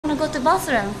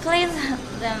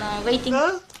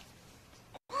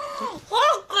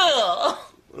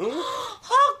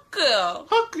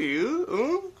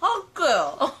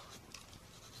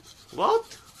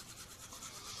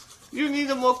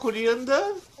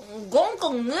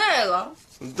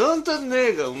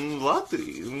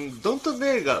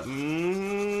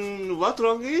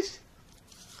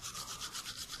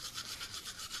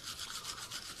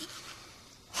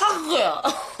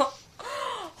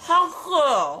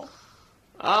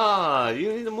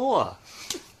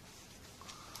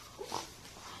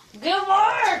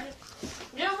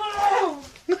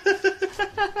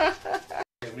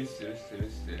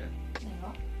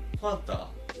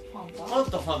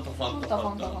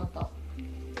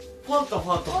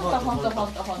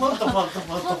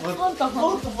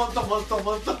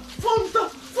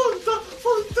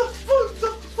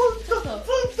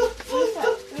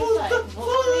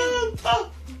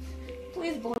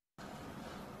Please, boy.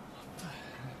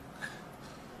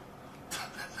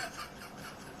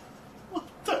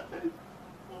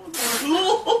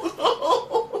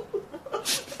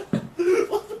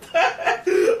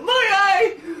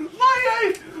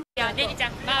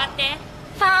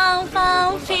 Found,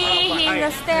 found, feet in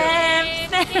the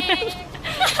steps.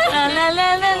 La la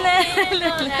la la la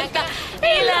la la.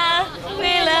 Willa,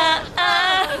 Willa,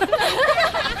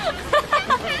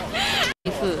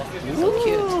 So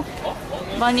cute.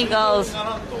 Bunny girls.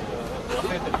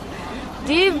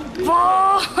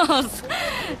 Divorce.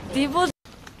 Divorce.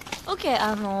 Okay,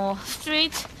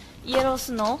 street yellow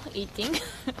snow eating.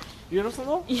 Yellow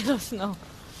snow? Yellow snow.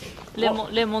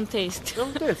 Lemon taste.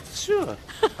 Lemon taste, sure.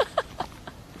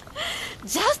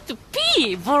 Just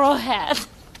pee, Borohead.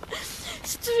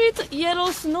 Street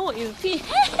yellow snow is pee.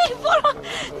 Hey, Boro.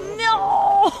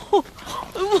 No.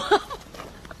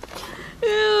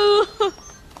 Ooh.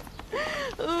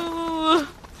 Ooh.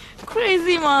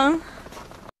 Crazy man.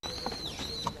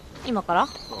 今から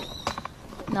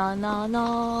なな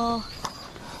な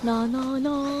なな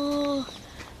な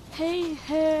Hey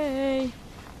hey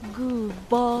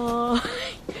Goodbye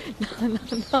なな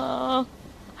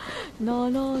なな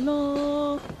な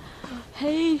な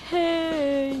Hey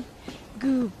hey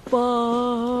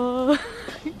Goodbye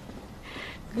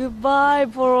Goodbye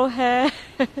Borohead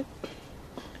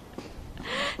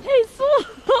Hey so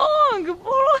long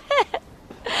Borohead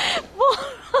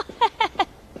Borohead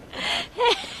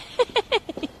Hey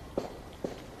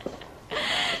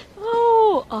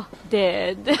Oh,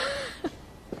 dead.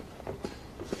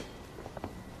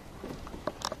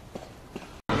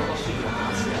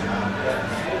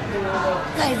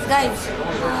 Guys,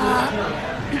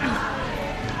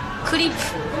 clip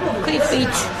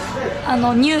it.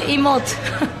 New emote.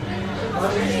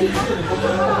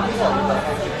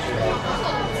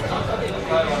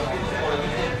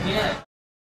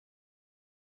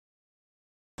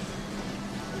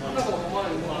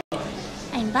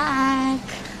 I'm back.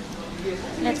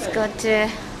 Let's go to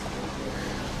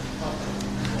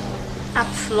up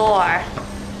floor.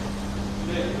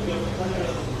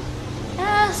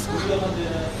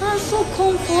 So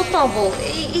comfortable.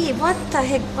 What the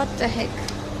heck?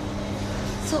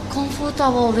 So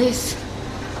comfortable this.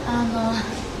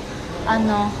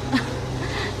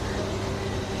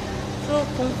 So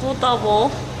comfortable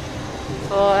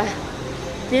for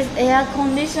this air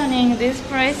conditioning. These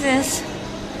places.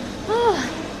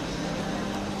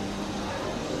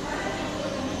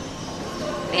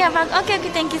 We are back. Okay,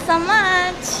 thank you so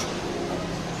much.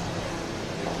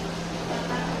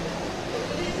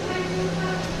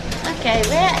 Okay,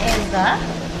 where is the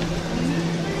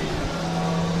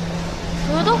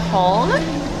food hall?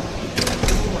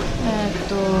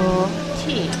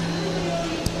 Tea.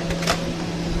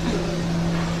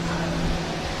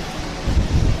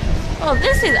 Oh,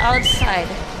 this is outside.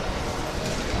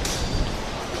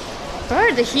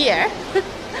 Bird here.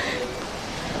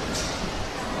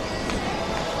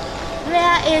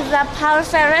 Where is the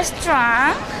perfect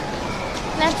restaurant?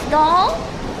 Let's go.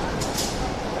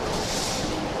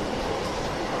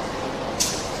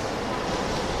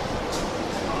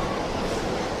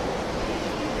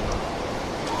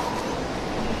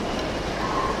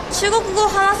 중국어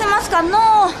話せますか?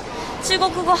 No! 中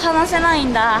国語話せない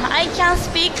んだ. I can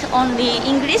speak only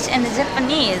English and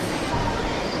Japanese.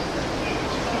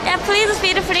 Yeah, please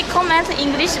feel free comment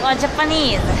English or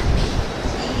Japanese.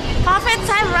 Perfect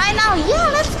time right now. Yeah,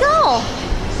 let's go.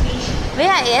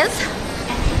 Where is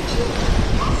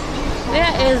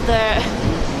the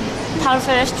perfect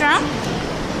restaurant?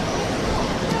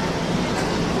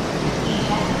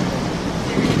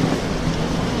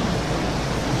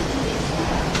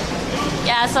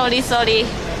 Yeah, sorry.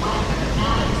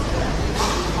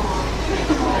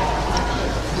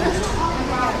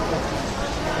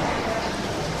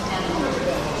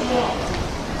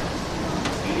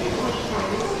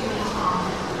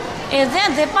 Is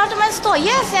there a department store?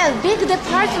 Yes, yes, big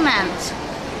department.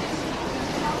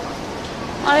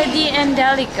 Already in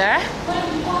Delica.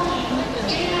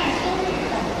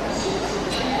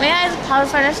 Where is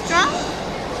Parfait restaurant?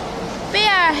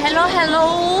 Where? Hello,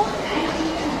 hello.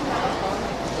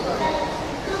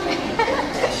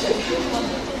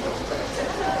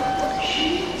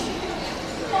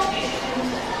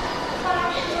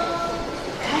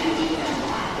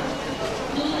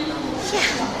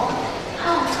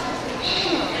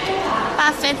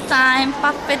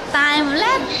 Perfect time,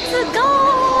 let's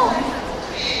go!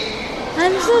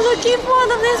 I'm so looking forward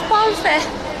to this parfait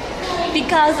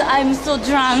because I'm so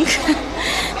drunk.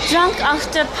 Drunk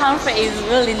after parfait is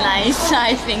really nice,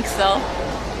 I think so.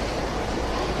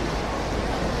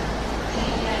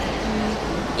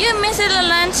 You miss it to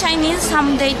learn Chinese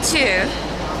someday too.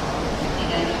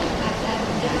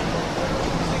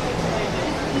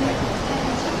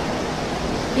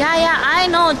 Yeah, I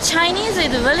know. Chinese is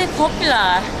really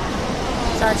popular.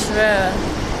 That's true.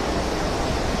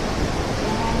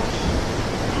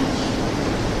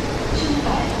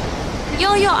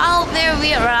 Yo, out there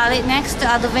we are right next to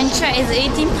adventure is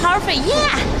eating parfait.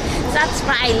 Yeah, that's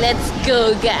right. Let's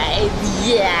go, guys.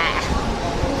 Yeah,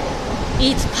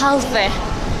 eat parfait.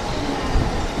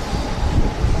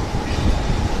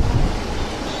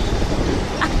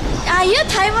 Are you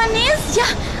Taiwanese?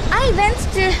 Yeah, I went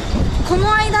to こ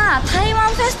の間台湾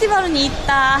フェスティバルに行っ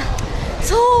た。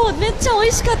そうめっちゃ美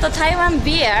味しかった台湾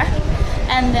ビア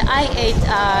and I ate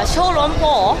小籠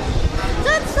包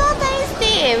that's so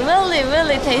tasty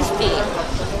really tasty